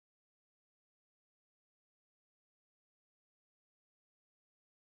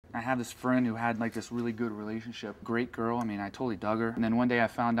I have this friend who had like this really good relationship, great girl. I mean, I totally dug her. And then one day I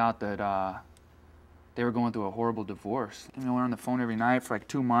found out that they were going through a horrible divorce. And we were on the phone every night for like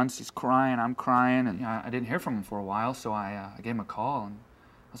 2 months. He's crying, I'm crying, and I didn't hear from him for a while. So I gave him a call and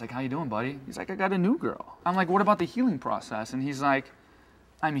I was like, "How you doing, buddy?" He's like, "I got a new girl." I'm like, "What about the healing process?" And he's like,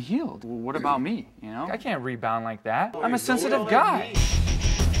 "I'm healed. Well, what about me? You know, I can't rebound like that. I'm a sensitive guy."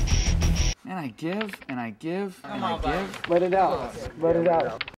 And I give and I give and I give. Let it out. Let it out.